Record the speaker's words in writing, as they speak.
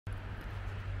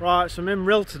Right, so I'm in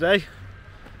Rhyl today.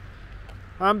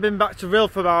 I haven't been back to Rhyl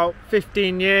for about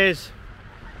 15 years,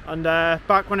 and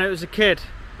back when I was a kid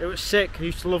it was sick. I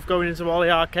used to love going into all the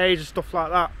arcades and stuff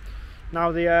like that.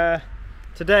 Now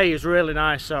today is really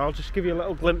nice, so I'll just give you a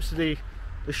little glimpse of the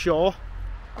shore.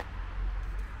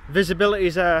 Visibility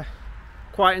is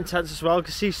quite intense as well. You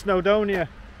can see Snowdonia.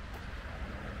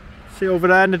 See over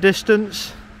there in the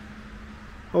distance.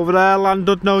 Over there,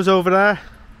 Llandudno's over there.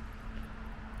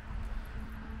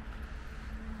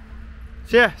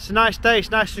 So yeah, it's a nice day, it's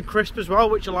nice and crisp as well,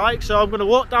 which I like. So I'm going to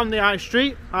walk down the high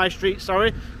street, I'm going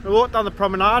to walk down the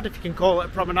promenade, if you can call it a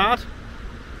promenade.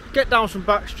 Get down some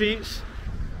back streets,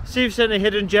 see if there's any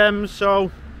hidden gems,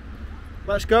 so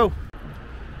let's go.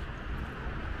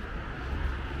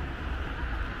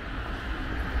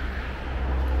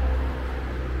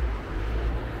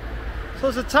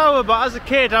 So there's a tower, but as a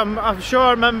kid I'm sure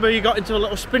I remember you got into a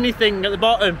little spinny thing at the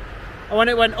bottom, and when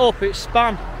it went up it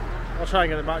span. I'll try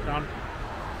and get the background.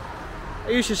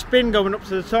 It used to spin going up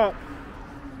to the top.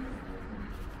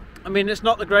 I mean, it's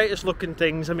not the greatest looking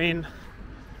things. I mean,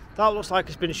 that looks like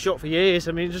it's been shut for years.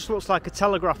 I mean, it just looks like a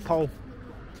telegraph pole.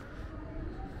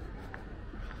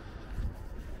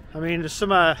 I mean, there's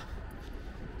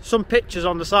some pictures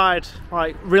on the side,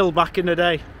 like Rhyl back in the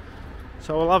day.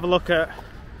 So we'll have a look at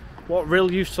what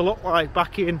Rhyl used to look like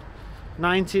back in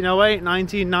 1908,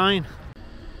 1909.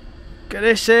 Look at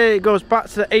this here, it goes back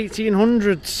to the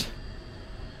 1800s.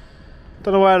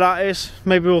 Don't know where that is,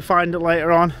 maybe we'll find it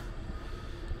later on.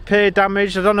 Pier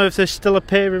damage, I don't know if there's still a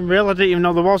pier in Rhyl, I didn't even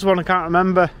know there was one, I can't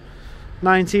remember.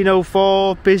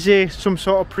 1904, busy, some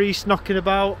sort of priest knocking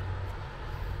about.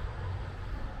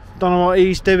 Don't know what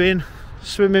he's doing.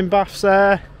 Swimming baths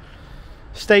there.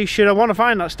 Station, I want to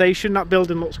find that station, that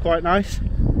building looks quite nice.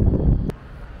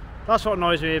 That's what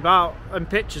annoys me about and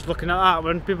pictures, looking at that,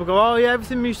 when people go, oh yeah,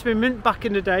 everything used to be mint back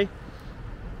in the day.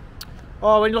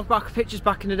 Oh, when you look back at pictures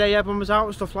back in the day, everyone was out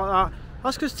and stuff like that.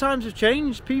 That's because times have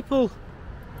changed. People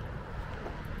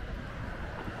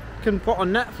can put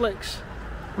on Netflix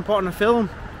and put on a film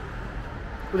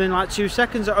within like 2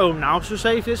 seconds at home now. So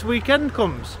say if this weekend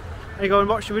comes and you go, and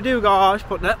what should we do? We go, oh, let's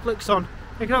put Netflix on.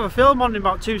 You can have a film on in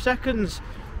about 2 seconds.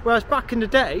 Whereas back in the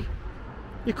day,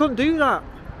 you couldn't do that.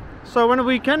 So when a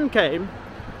weekend came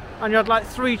and you had like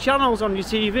 3 channels on your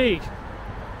TV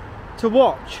to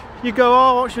watch, you go,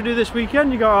 oh, what should we do this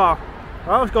weekend? You go, oh,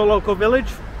 well, let's go local village,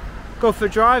 go for a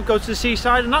drive, go to the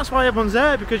seaside. And that's why everyone's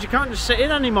there, because you can't just sit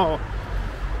in anymore.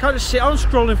 You can't just sit on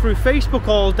scrolling through Facebook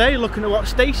all day looking at what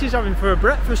Stacey's having for her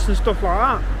breakfast and stuff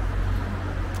like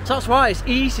that. So that's why it's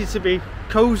easy to be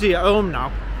cosy at home now.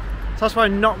 So that's why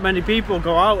not many people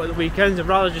go out at the weekends and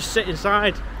rather just sit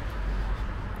inside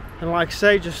and, like I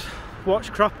say, just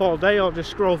watch crap all day, or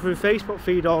just scroll through Facebook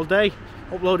feed all day,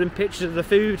 uploading pictures of the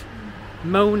food,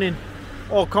 moaning,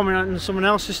 or commenting on someone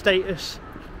else's status,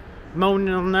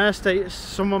 moaning on their status,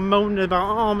 someone moaning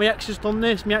about, oh, my ex has done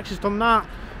this, my ex has done that.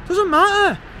 Doesn't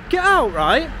matter, get out,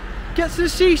 right? Get to the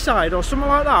seaside or something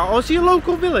like that, or to your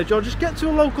local village, or just get to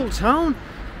a local town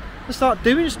and start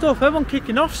doing stuff. Everyone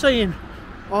kicking off saying,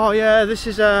 oh yeah, this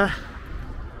is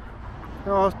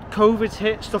COVID's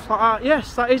hit, stuff like that.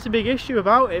 Yes, that is a big issue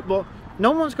about it, but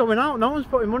no one's going out, no one's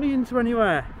putting money into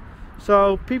anywhere.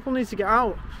 So people need to get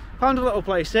out. Found a little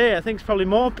place here, I think it's probably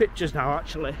more pictures now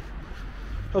actually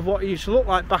of what it used to look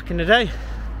like back in the day.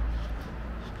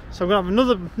 So I'm gonna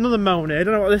have another moan here. I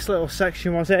don't know what this little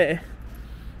section was here,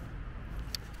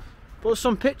 but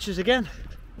some pictures again,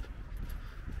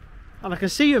 and I can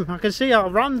see them, I can see how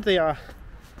round they are,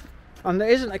 and it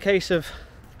isn't a case of,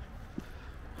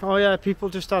 oh yeah, people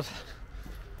just had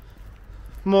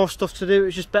more stuff to do, it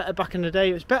was just better back in the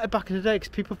day. It was better back in the day because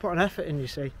people put an effort in, you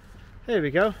see. Here we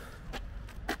go.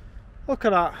 Look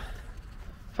at that.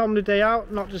 Family day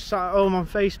out, not just sat at home on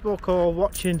Facebook or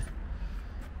watching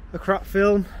a crap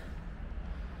film.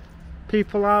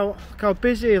 People out, look how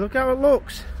busy, look how it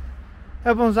looks.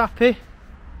 Everyone's happy.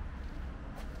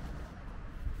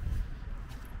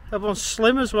 Everyone's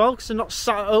slim as well because they're not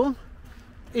sat at home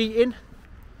eating.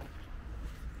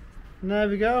 And there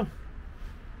we go.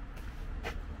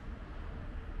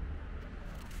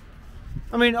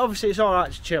 I mean, obviously it's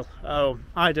alright to chill at home.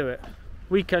 I do it.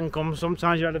 Weekend comes,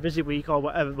 sometimes you had a busy week or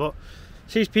whatever, but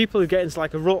it's these people who get into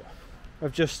like a rut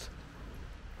of just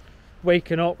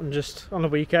waking up and just on the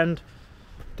weekend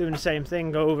doing the same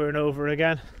thing over and over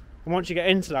again. And once you get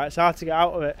into that, it's hard to get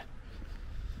out of it.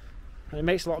 And it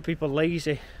makes a lot of people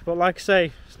lazy. But like I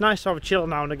say, it's nice to have a chill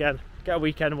now and again. Get a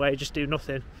weekend away, just do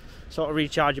nothing. Sort of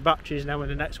recharge your batteries, and then when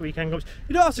the next weekend comes,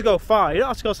 you don't have to go far. You don't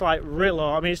have to go to like Rhyl,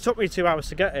 or I mean, it took me 2 hours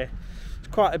to get here.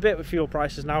 quite a bit with fuel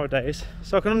prices nowadays,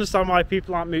 so I can understand why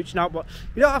people aren't mooching out. But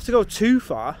you don't have to go too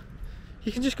far.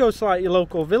 You can just go to like your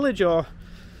local village or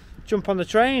jump on the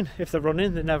train if they're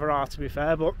running. They never are, to be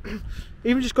fair, but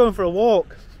even just going for a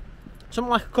walk, something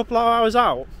like a couple of hours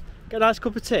out, get a nice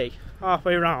cup of tea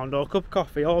halfway around, or a cup of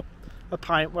coffee, or a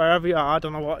pint, wherever you are. I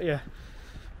don't know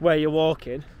where you're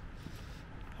walking,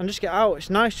 and just get out. It's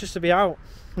nice just to be out,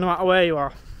 no matter where you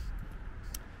are.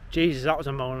 Jesus, that was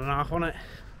a moan and a half, wasn't it?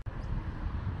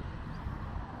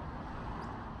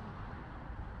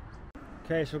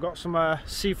 Okay, so we've got some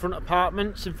seafront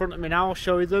apartments in front of me now. I'll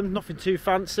show you them. Nothing too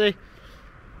fancy.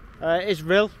 It is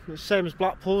Rhyl. It's the same as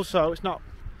Blackpool, so it's not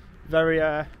very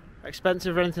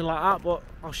expensive or anything like that, but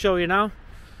I'll show you now.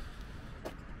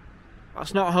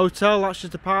 That's not a hotel, that's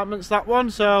just apartments, that one.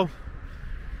 So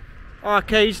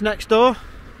arcades next door.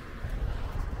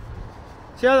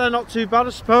 So yeah, they're not too bad,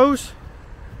 I suppose.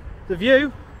 The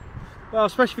view, well,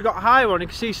 especially if you've got a high one, you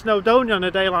can see Snowdonia on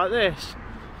a day like this.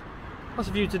 That's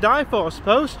a view to die for, I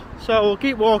suppose. So we'll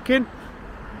keep walking,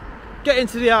 get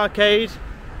into the arcade,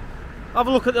 have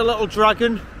a look at the little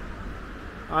dragon,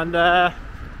 and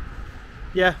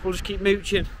yeah, we'll just keep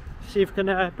mooching, see if we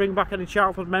can bring back any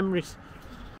childhood memories.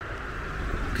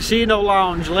 Casino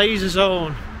Lounge, Laser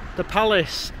Zone, the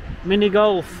Palace, mini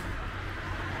golf.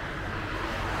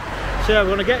 So yeah,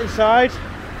 we're gonna get inside.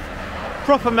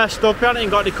 Proper messed up, I haven't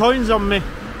even got any coins on me,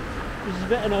 which is a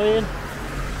bit annoying.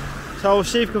 So we'll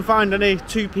see if we can find any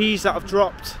 2p's that I've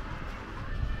dropped,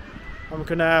 and we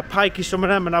can pikey some of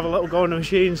them and have a little go on the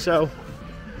machine. So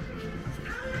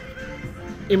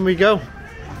in we go.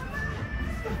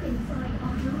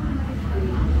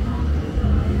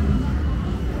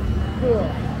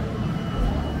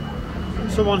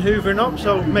 Someone hoovering up,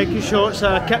 so making sure it's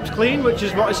kept clean, which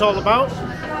is what it's all about.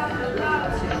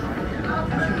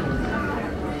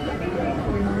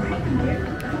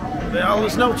 Oh,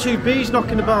 there's no 2p's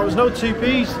knocking about, there's no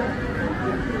 2p's.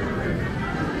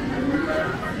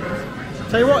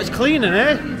 Tell you what, it's clean in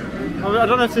here. I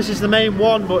don't know if this is the main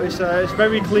one, but it's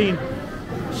very clean.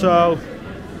 So,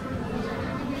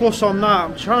 plus on that,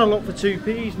 I'm trying to look for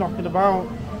 2p's knocking about.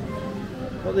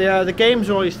 But the games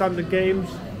are all your standard games.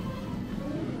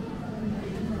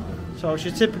 So it's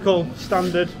your typical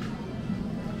standard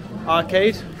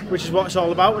arcade, which is what it's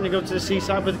all about when you go to the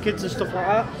Seaside with the kids and stuff like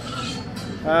that.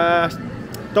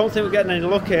 Don't think we're getting any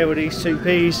luck here with these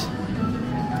 2p's.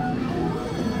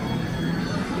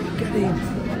 Get in.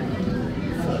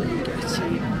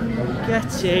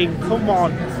 Get in, come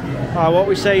on. What are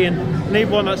we saying? Need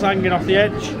one that's hanging off the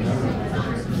edge.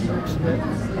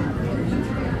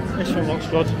 This one looks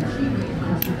good.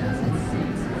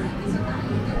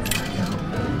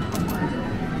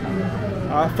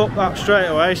 I fucked that straight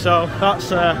away, so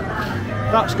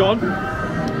that's gone.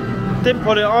 Didn't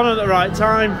put it on at the right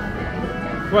time.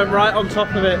 Went right on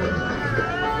top of it.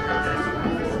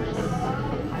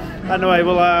 Anyway,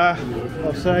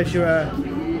 I'll save you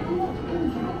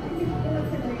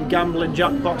gambling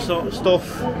jackpot sort of stuff,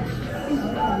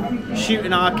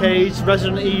 shooting arcades,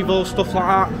 Resident Evil, stuff like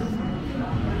that.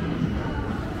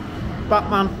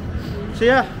 Batman. So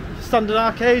yeah, standard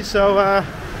arcade. So I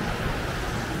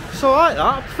like that.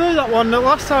 I prefer that one. The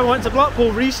last time I went to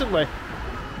Blackpool recently,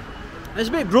 it's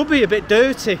a bit grubby, a bit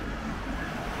dirty,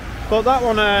 but that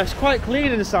one is quite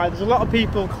clean inside. There's a lot of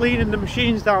people cleaning the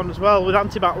machines down as well with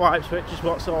anti-bac wipes, which is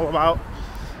what it's all about.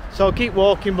 So I'll keep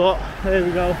walking, but here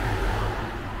we go.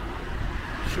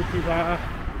 Should be there.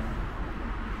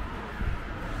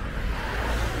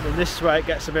 And this is where it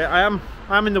gets a bit. I'm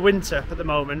in the winter at the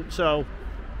moment, so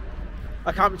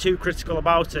I can't be too critical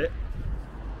about it.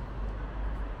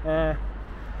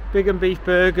 Big and beef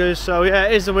burgers, so yeah,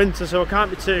 it is the winter, so I can't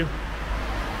be too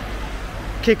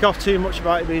kick off too much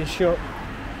about it being shut.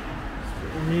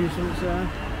 Amusements there.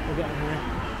 We'll get in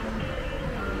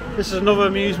there. This is another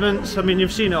amusements. I mean,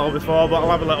 you've seen it all before, but I'll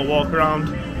have a little walk around.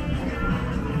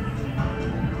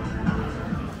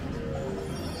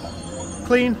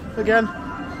 Clean again.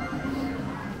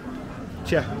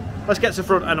 Yeah, let's get to the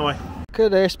front anyway. Look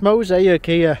at this mosaic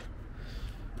here.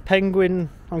 Penguin,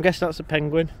 I'm guessing that's a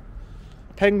penguin.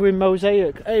 Penguin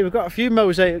mosaic. Hey, we've got a few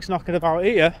mosaics knocking about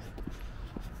here.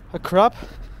 A crab.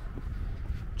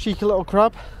 Cheeky little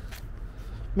crab.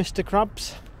 Mr.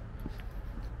 Krabs.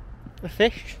 A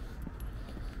fish.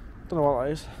 Don't know what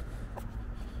that is.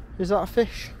 Is that a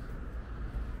fish?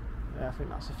 Yeah, I think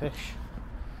that's a fish.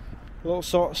 A little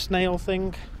sort of snail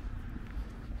thing.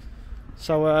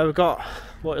 So we've got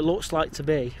what it looks like to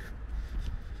be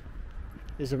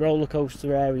is the roller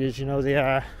coaster areas, you know,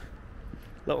 the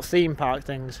little theme park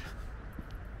things.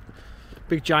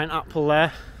 Big giant apple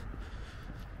there.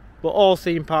 But all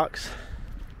theme parks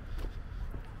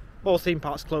all theme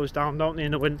parks close down, don't they,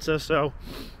 in the winter, so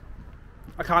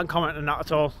I can't comment on that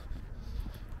at all,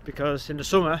 because in the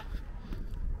summer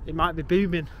it might be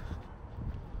booming,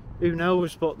 who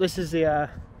knows. But this is the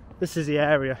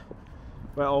area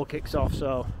where it all kicks off.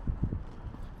 So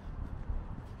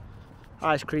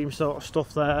ice cream sort of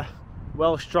stuff there,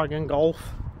 Welsh Dragon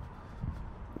Golf,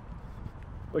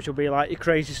 which will be like your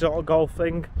crazy sort of golf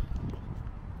thing.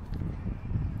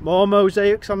 More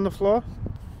mosaics on the floor.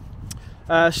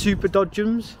 Super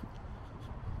Dodgems,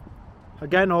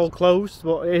 again all closed,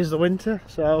 but it is the winter,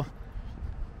 so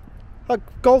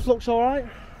golf looks alright.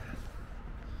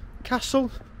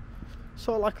 Castle,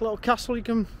 sort of like a little castle you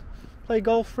can play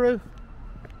golf through.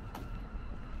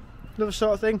 Another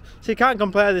sort of thing. So you can't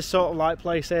compare this sort of like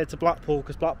place here to Blackpool,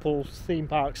 because Blackpool's theme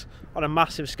parks on a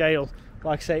massive scale.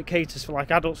 Like I say, it caters for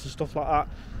like adults and stuff like that.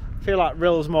 I feel like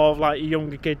Rhyl's more of like a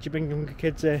younger kid, you bring younger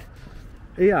kids here.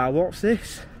 Yeah, what's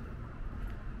this?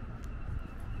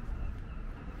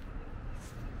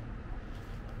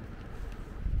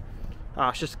 Ah,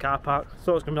 it's just a car park. I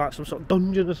thought it was going to be like some sort of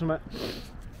dungeon or something.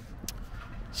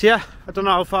 So yeah, I don't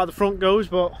know how far the front goes,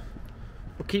 but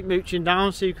we'll keep mooching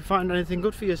down so you can find anything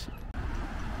good for you.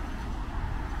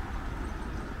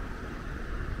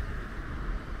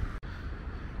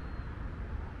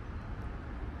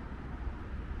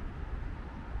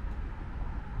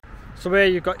 So here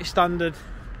you've got your standard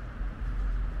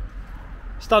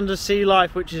sea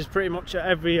life, which is pretty much at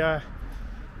every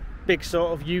big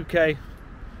sort of UK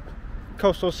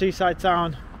coastal seaside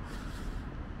town.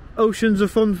 Oceans are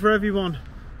fun for everyone.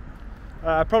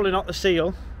 Probably not the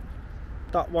seal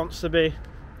that wants to be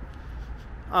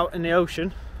out in the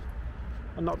ocean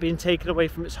and not being taken away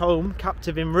from its home,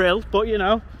 captive in Rhyl, but you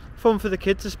know, fun for the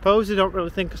kids I suppose. They don't really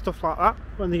think of stuff like that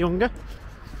when they're younger.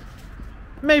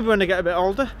 Maybe when they get a bit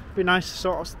older, it'd be nice to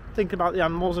sort of think about the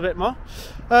animals a bit more.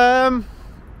 Don't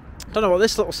know what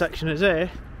this little section is here.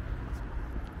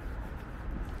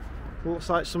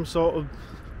 Looks like some sort of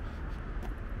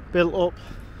built up,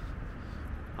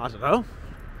 I don't know,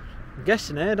 I'm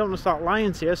guessing here. I don't want to start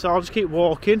lying to you, so I'll just keep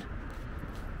walking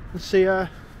and see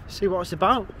what it's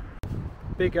about.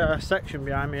 Big section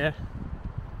behind me here.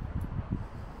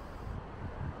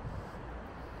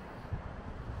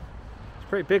 It's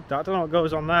pretty big that. I don't know what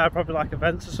goes on there, probably like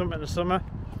events or something in the summer.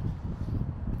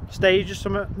 Stage or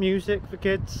something, music for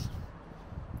kids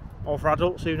or for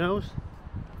adults, who knows.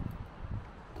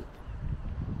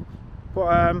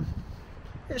 But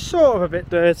it's sort of a bit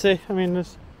dirty. I mean,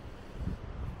 there's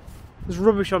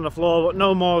rubbish on the floor, but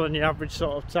no more than your average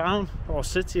sort of town or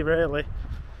city really.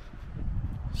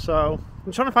 So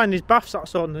I'm trying to find these baths that I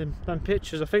saw in them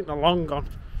pictures. I think they're long gone,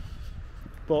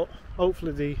 but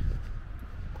hopefully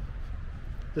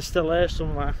they're still here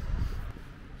somewhere.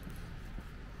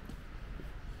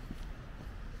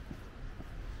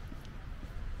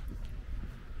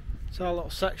 So a little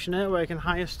section here where you can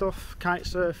hire stuff, kite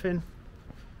surfing,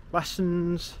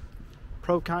 lessons,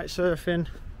 pro kite surfing.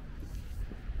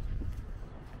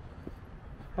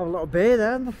 Have a little bay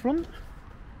there in the front.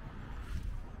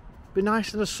 Be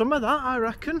nice in the summer that, I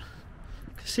reckon.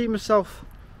 I can see myself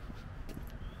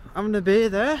having a bay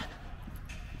there.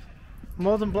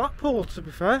 More than Blackpool, to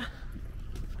be fair.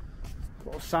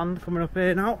 Little sand coming up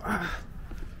here now.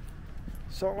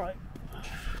 Sort of like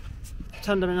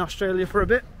pretend I'm in Australia for a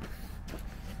bit.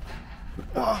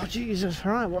 Oh Jesus,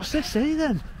 right, what's this here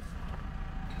then?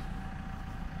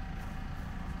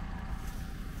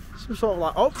 Some sort of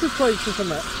like opera place or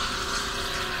something.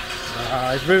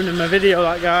 Ah, he's ruining my video,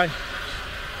 that guy.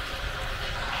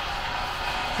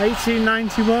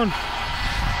 1891.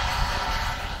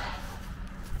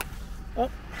 Oh,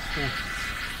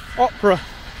 opera.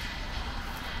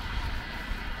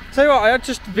 Tell you what, I had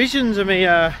just visions of me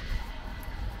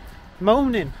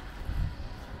moaning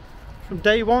from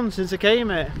day one since I came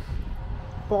here,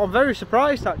 but I'm very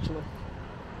surprised actually.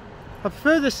 I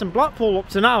prefer this than Blackpool up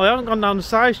to now. I haven't gone down the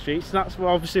side streets, and that's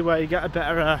obviously where you get a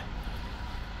better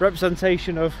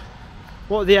representation of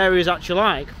what the area is actually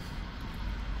like.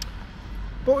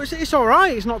 But it's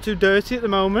alright, it's not too dirty at the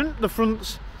moment. The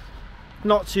front's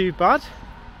not too bad.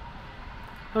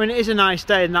 I mean, it is a nice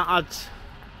day, and that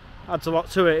adds a lot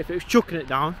to it. If it was chucking it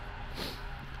down,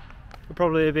 I'd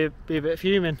probably be a bit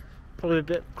fuming. Probably a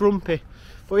bit grumpy.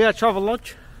 But yeah, Travel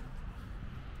Lodge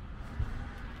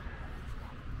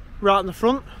right in the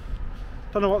front.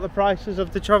 Don't know what the prices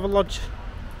of the Travel Lodge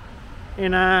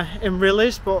in Rhyl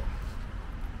is, but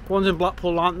the ones in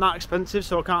Blackpool aren't that expensive,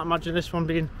 so I can't imagine this one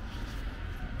being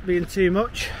too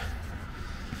much.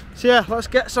 So yeah, let's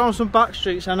get on some back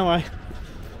streets anyway.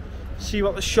 See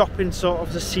what the shopping sort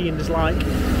of the scene is like.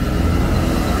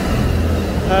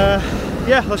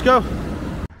 Yeah, let's go.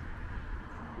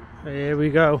 Here we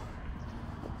go.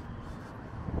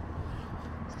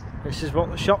 This is what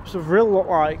the shops of Rhyl look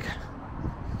like.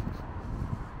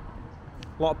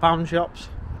 A lot of pound shops.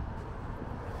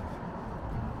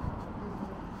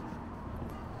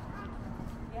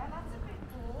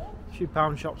 A few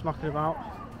pound shops knocking about.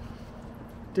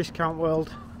 Discount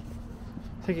world.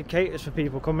 I think it caters for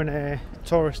people coming here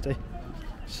touristy.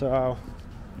 So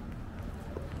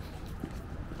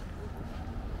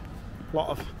a lot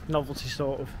of novelty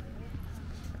sort of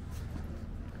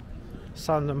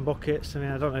sand and buckets. I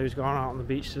mean, I don't know who's going out on the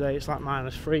beach today. It's like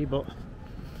 -3, but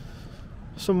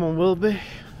someone will be.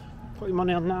 Put your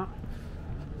money on that.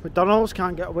 McDonald's,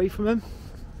 can't get away from him.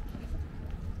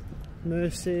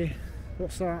 Mercy,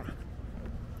 what's that?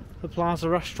 The Plaza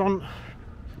restaurant.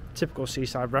 Typical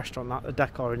seaside restaurant, that, the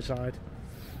decor inside.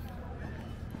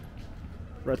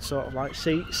 Red sort of like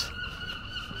seats.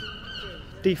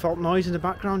 Default noise in the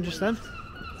background just then.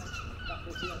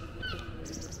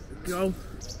 Go.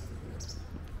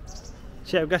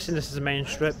 So yeah, I'm guessing this is the main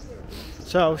strip.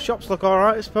 So shops look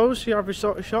alright, I suppose, your average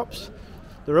sort of shops.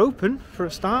 They're open for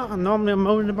a start, and normally I'm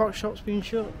moaning about shops being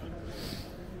shut.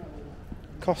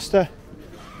 Costa.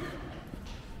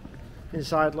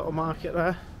 Inside little market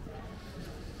there.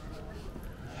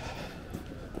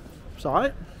 It's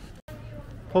alright.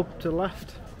 Pub to the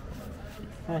left.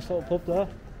 Nice little pub there.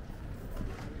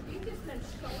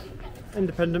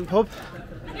 Independent pub.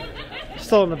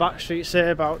 Still on the back streets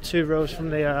here, about 2 rows from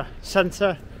the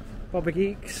centre. Bobby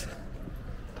Geeks.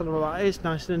 Don't know what that is,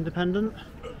 nice and independent.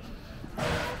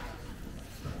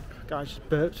 Guy just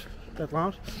burped, dead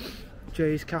loud.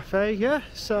 Jay's Cafe, yeah,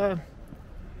 so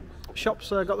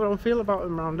shops got their own feel about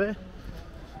them around here.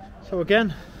 So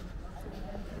again,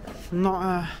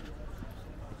 not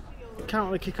can't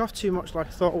really kick off too much like I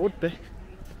thought it would be.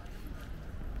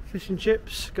 Fish and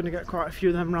chips, gonna get quite a few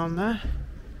of them around there.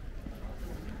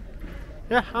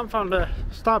 Yeah, I haven't found a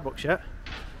Starbucks yet,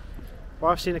 but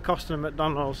I've seen a Costa and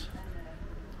McDonald's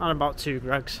and about 2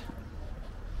 Greggs.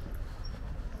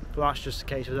 But that's just the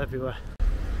case with everywhere.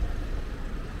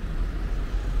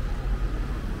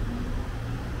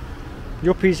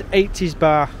 Yuppie's 80s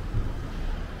bar.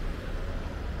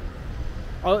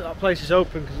 I hope that place is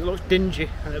open because it looks dingy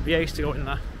and it'll be ace to go in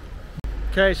there.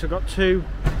 Okay, so I've got 2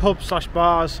 pubs slash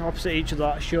bars opposite each other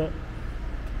that are shut.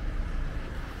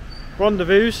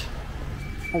 Rendezvous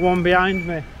and one behind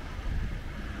me,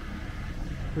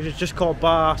 which is just called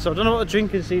bar. So I don't know what the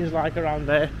drinking scene's like around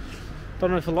there.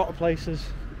 Don't know if a lot of places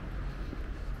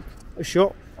are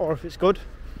shut or if it's good.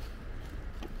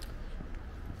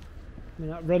 I mean,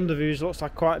 that Rendezvous looks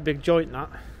like quite a big joint, that.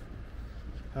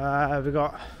 We've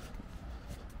got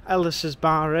Ellis's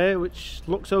bar here, which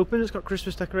looks open. It's got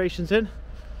Christmas decorations in,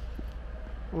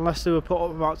 unless they were put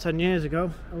up about 10 years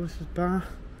ago. Ellis's bar.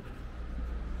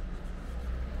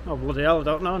 Oh bloody hell, I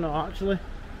don't know, no actually.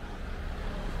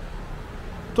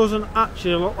 Doesn't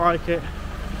actually look like it.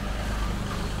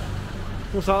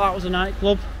 Looks like that was a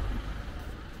nightclub.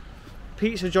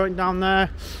 Pizza joint down there.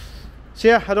 So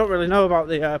yeah, I don't really know about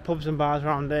the pubs and bars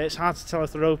around here. It's hard to tell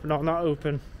if they're open or not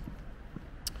open.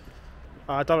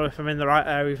 I don't know if I'm in the right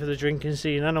area for the drinking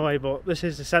scene anyway, but this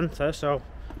is the centre, so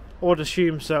I would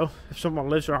assume so. If someone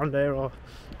lives around here or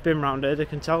been around here, they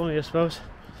can tell me, I suppose.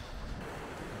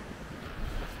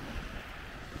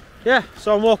 Yeah,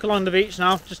 so I'm walking along the beach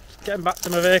now, just getting back to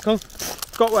my vehicle.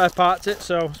 Got where I parked it,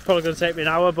 so it's probably going to take me an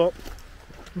hour, but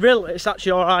really, it's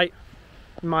actually alright,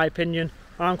 in my opinion.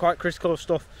 And I'm quite critical of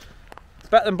stuff. It's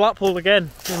better than Blackpool again,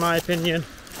 in my opinion.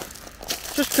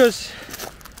 Just because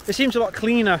it seems a lot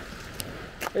cleaner.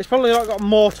 It's probably not got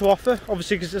more to offer,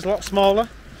 obviously because it's a lot smaller.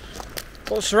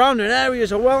 But the surrounding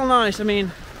areas are well nice. I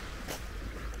mean,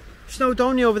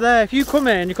 Snowdonia over there. If you come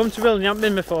here and you come to Rhyl and you haven't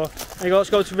been before, and you go, let's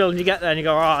go to Rhyl, and you get there and you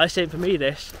go, oh, this ain't for me,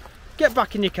 this. Get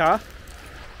back in your car,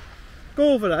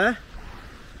 go over there.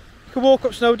 You can walk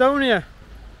up Snowdonia,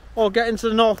 or get into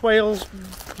the North Wales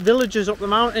villages up the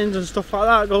mountains and stuff like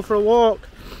that. Go for a walk.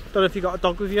 Don't know if you got a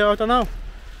dog with you, I don't know.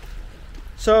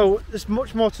 So there's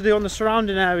much more to do on the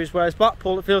surrounding areas, whereas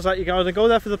Blackpool, it feels like you can either go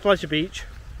there for the pleasure beach,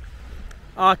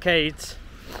 arcades,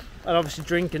 and obviously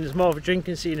drinking. There's more of a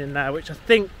drinking scene in there, which I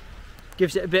think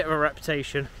gives it a bit of a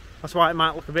reputation. That's why it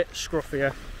might look a bit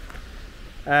scruffier.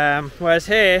 Whereas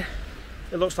here,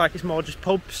 it looks like it's more just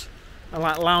pubs and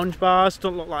like lounge bars.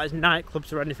 Don't look like it's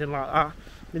nightclubs or anything like that. I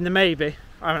mean, there may be.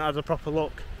 I haven't had a proper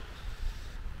look.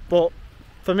 But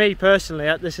for me personally,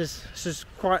 this is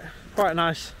quite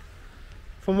nice.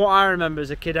 From what I remember as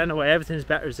a kid anyway, everything's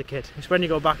better as a kid. It's when you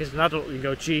go back as an adult and you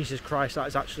go, Jesus Christ, that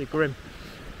is actually grim.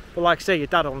 But like I say, your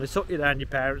dad only took you there and your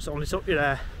parents only took you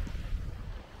there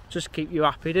just to keep you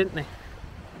happy, didn't they?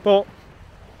 But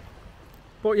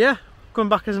But yeah, come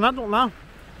back as an adult now.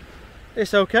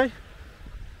 It's okay.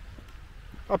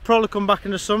 I'll probably come back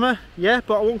in the summer, yeah,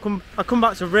 but I won't come. I'll come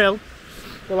back to Rhyl,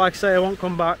 but like I say, I won't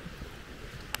come back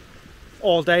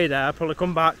all day there. I'll probably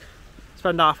come back,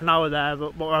 spend half an hour there,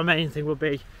 but my main thing will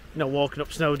be, you know, walking up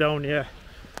Snowdonia,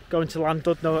 going to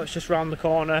Llandudno, that's just round the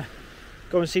corner,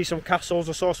 go and see some castles.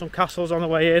 I saw some castles on the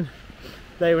way in,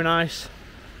 they were nice.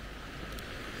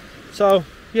 So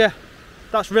yeah,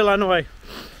 that's Rhyl anyway.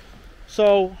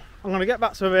 So I'm going to get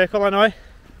back to my vehicle anyway,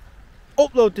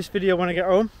 upload this video when I get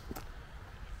home,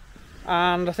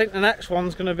 and I think the next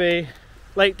one's going to be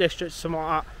Lake District, something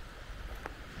like that.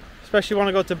 Especially when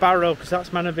I go to Barrow, because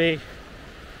that's meant to be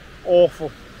awful.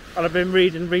 And I've been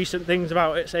reading recent things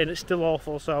about it saying it's still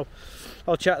awful, so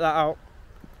I'll check that out.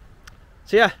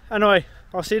 So yeah, anyway,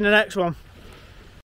 I'll see you in the next one.